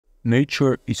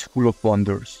Nature is full of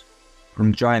wonders,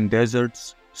 from giant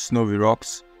deserts, snowy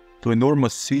rocks, to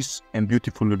enormous seas and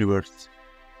beautiful rivers.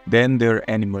 Then there are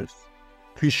animals,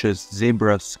 fishes,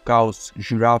 zebras, cows,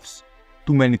 giraffes,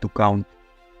 too many to count.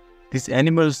 These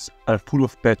animals are full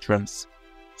of patterns,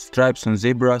 stripes on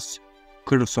zebras,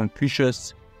 curves on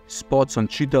fishes, spots on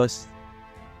cheetahs.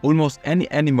 Almost any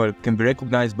animal can be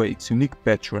recognized by its unique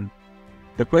pattern.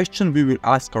 The question we will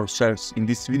ask ourselves in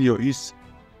this video is,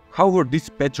 how were these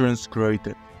patterns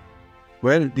created?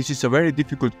 Well, this is a very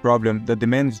difficult problem that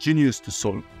demands genius to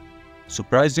solve.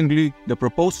 Surprisingly, the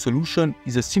proposed solution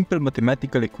is a simple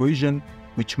mathematical equation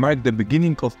which marked the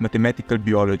beginning of mathematical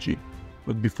biology.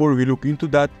 But before we look into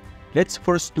that, let's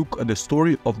first look at the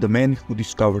story of the man who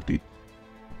discovered it.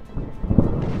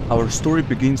 Our story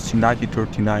begins in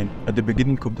 1939, at the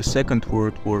beginning of the Second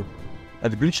World War.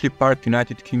 At Bletchley Park,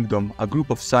 United Kingdom, a group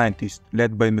of scientists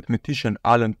led by mathematician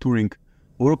Alan Turing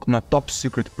worked on a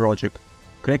top-secret project,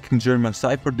 cracking German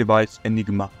cipher device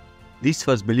Enigma. This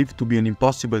was believed to be an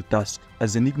impossible task,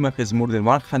 as Enigma has more than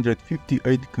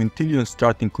 158 quintillion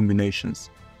starting combinations.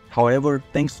 However,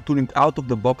 thanks to Turing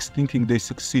out-of-the-box thinking, they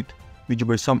succeed, which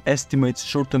by some estimates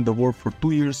shortened the war for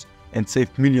 2 years and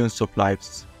saved millions of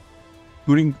lives.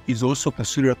 Turing is also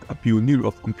considered a pioneer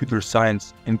of computer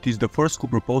science, and is the first who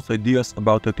proposed ideas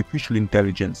about artificial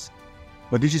intelligence.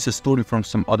 But this is a story from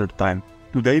some other time.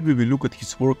 Today we will look at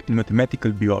his work in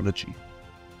mathematical biology.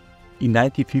 In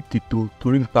 1952,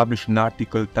 Turing published an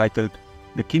article titled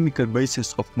 "The Chemical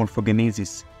Basis of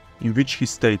Morphogenesis," in which he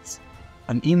states,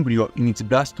 "An embryo in its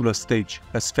blastula stage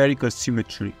has spherical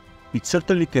symmetry. It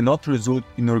certainly cannot result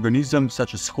in organisms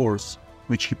such as horse,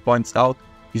 which he points out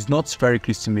is not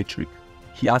spherically symmetric."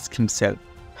 He asks himself,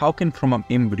 how can from an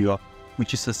embryo,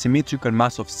 which is a symmetrical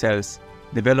mass of cells,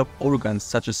 develop organs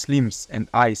such as limbs and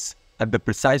eyes at the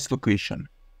precise location?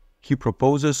 He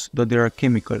proposes that there are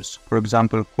chemicals, for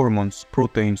example hormones,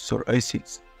 proteins or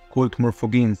acids, called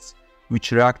morphogenes,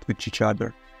 which react with each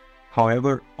other.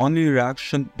 However, only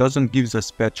reaction doesn't give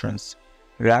us patterns.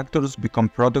 Reactors become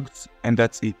products and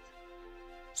that's it.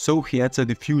 So he adds a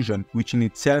diffusion, which in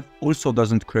itself also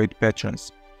doesn't create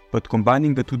patterns, but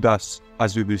combining the two does,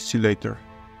 as we will see later.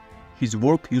 His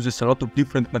work uses a lot of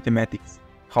different mathematics,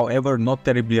 however not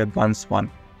terribly advanced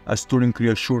one, as Turing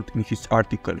reassured in his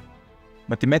article.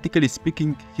 Mathematically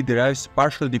speaking, he derives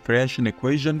partial differential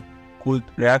equation called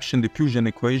reaction-diffusion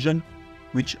equation,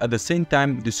 which at the same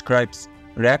time describes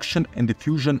reaction and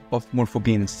diffusion of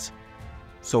morphogenes.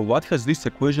 So what has this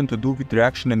equation to do with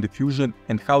reaction and diffusion,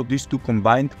 and how these two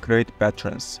combined create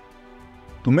patterns?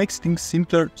 To make things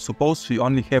simpler, suppose we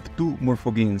only have two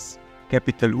morphogenes,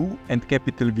 capital U and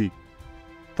capital V.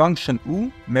 Function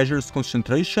U measures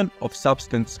concentration of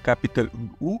substance capital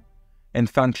U, and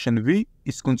function V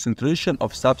is concentration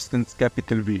of substance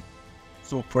capital V.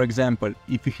 So for example,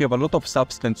 if we have a lot of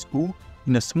substance U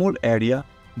in a small area,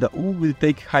 the U will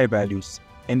take high values,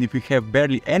 and if we have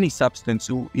barely any substance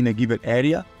U in a given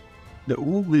area, the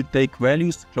U will take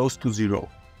values close to zero.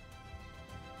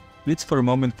 Let's for a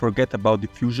moment forget about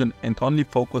diffusion and only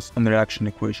focus on the reaction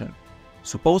equation.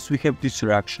 Suppose we have this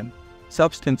reaction.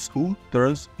 Substance U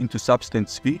turns into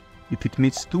substance V if it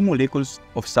meets two molecules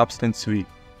of substance V.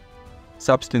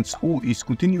 Substance U is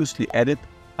continuously added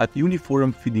at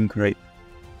uniform feeding rate.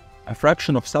 A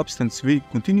fraction of substance V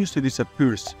continuously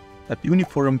disappears at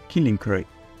uniform killing rate.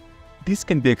 This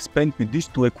can be explained with these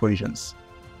two equations.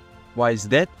 Why is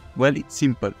that? Well, it's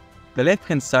simple. The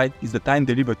left-hand side is the time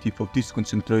derivative of these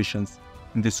concentrations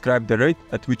and describes the rate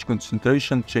at which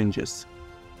concentration changes.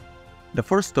 The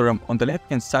first term on the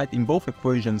left-hand side in both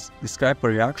equations describes a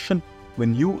reaction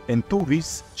when U and 2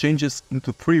 V's changes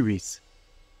into 3 V's.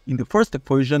 In the first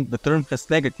equation, the term has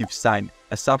negative sign,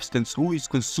 as substance U is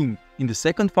consumed. In the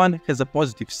second one, has a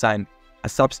positive sign,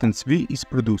 as substance V is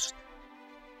produced.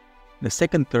 The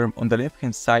second term on the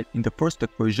left-hand side in the first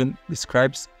equation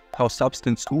describes how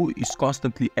substance U is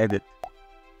constantly added.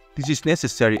 This is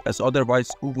necessary, as otherwise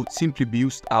U would simply be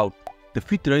used out. The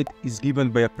feed rate is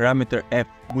given by a parameter f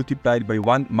multiplied by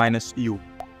 1 minus U.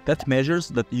 That measures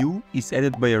that U is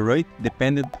added by a rate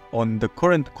dependent on the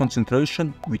current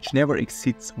concentration, which never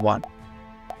exceeds 1.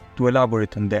 To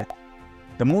elaborate on that,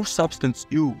 the more substance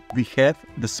U we have,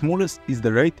 the smallest is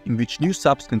the rate in which new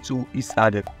substance U is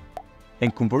added.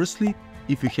 And conversely,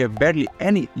 if we have barely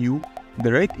any U,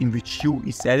 the rate in which U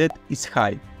is added is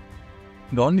high.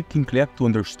 The only thing left to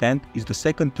understand is the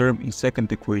second term in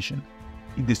second equation.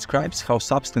 It describes how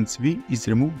substance V is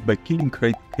removed by killing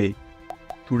rate K.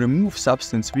 To remove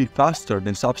substance V faster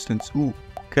than substance U,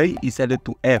 K is added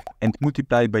to F and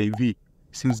multiplied by V,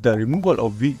 since the removal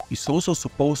of V is also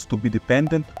supposed to be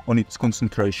dependent on its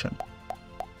concentration.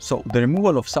 So the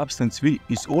removal of substance V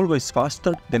is always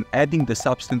faster than adding the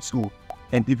substance U,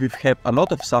 and if we have a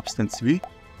lot of substance V,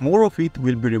 more of it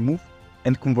will be removed,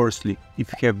 and conversely,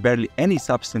 if we have barely any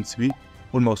substance V,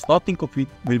 almost nothing of it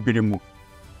will be removed.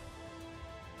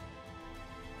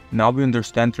 Now we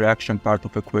understand the reaction part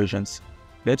of equations.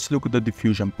 Let's look at the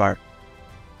diffusion part.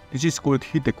 This is called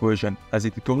heat equation, as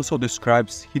it also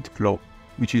describes heat flow,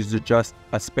 which is just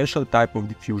a special type of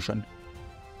diffusion.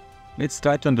 Let's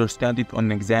try to understand it on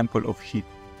an example of heat.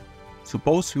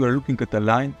 Suppose we are looking at a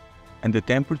line, and the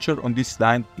temperature on this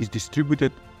line is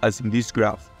distributed as in this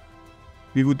graph.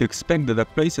 We would expect that the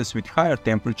places with higher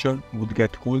temperature would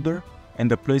get colder, and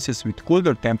the places with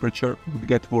colder temperature would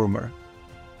get warmer.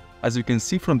 As you can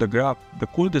see from the graph, the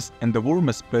coldest and the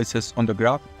warmest places on the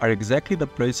graph are exactly the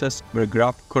places where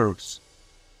graph curves.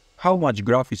 How much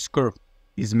graph is curved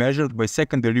is measured by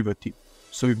second derivative,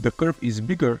 so if the curve is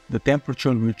bigger, the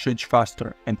temperature will change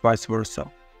faster, and vice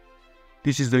versa.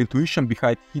 This is the intuition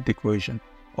behind heat equation,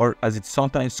 or as it's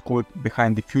sometimes called,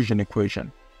 behind diffusion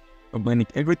equation. Combining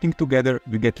everything together,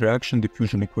 we get reaction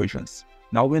diffusion equations.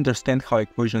 Now we understand how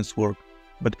equations work,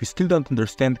 but we still don't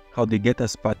understand how they get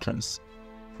us patterns.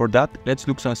 For that, let's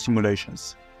look at some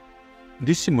simulations.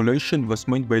 This simulation was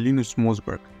made by Linus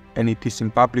Mossberg, and it is in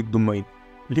public domain.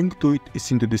 Link to it is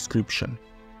in the description.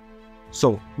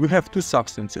 So, we have two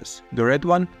substances, the red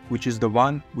one, which is the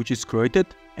one which is created,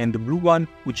 and the blue one,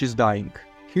 which is dying.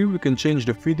 Here we can change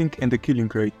the feeding and the killing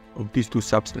rate of these two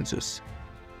substances.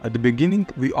 At the beginning,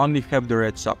 we only have the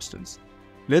red substance.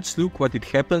 Let's look what it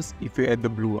happens if we add the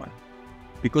blue one.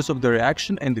 Because of the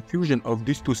reaction and diffusion of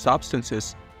these two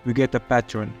substances, we get a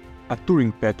pattern, a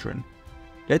Turing pattern.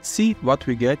 Let's see what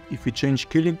we get if we change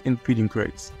killing and feeding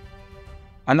rates.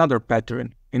 Another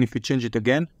pattern, and if we change it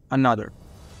again, another.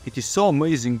 It is so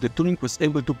amazing that Turing was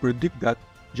able to predict that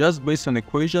just based on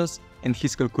equations and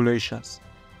his calculations,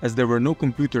 as there were no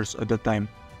computers at the time.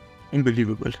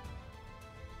 Unbelievable.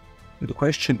 The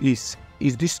question is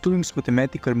this Turing's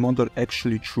mathematical model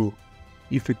actually true?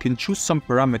 If we can choose some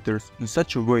parameters in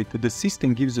such a way that the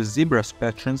system gives us zebras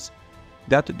patterns,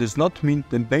 that does not mean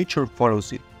that nature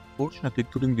follows it. Fortunately,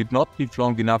 Turing did not live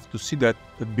long enough to see that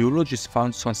biologists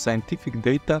found some scientific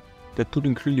data that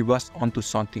Turing really was onto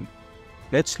something.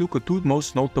 Let's look at two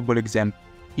most notable examples.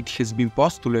 It has been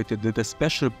postulated that a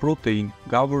special protein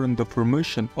governs the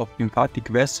formation of lymphatic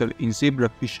vessel in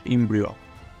zebrafish embryo.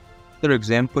 Another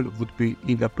example would be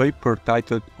in a paper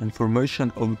titled On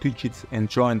Formation of Digits and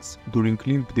Joints During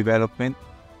Lymph Development,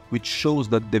 which shows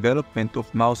that development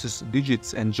of mouse's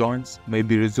digits and joints may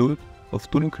be a result of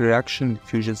Turing reaction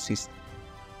diffusion system.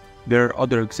 There are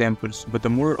other examples, but the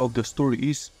moral of the story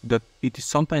is that it is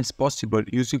sometimes possible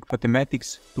using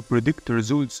mathematics to predict the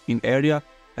results in area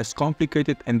as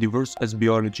complicated and diverse as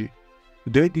biology.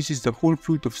 Today this is the whole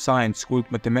field of science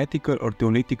called mathematical or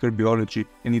theoretical biology,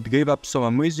 and it gave up some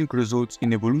amazing results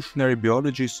in evolutionary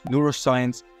biology,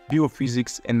 neuroscience,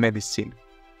 biophysics and medicine.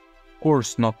 Of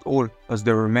course not all, as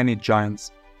there were many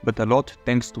giants, but a lot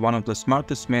thanks to one of the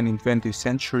smartest men in 20th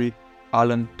century,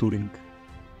 Alan Turing.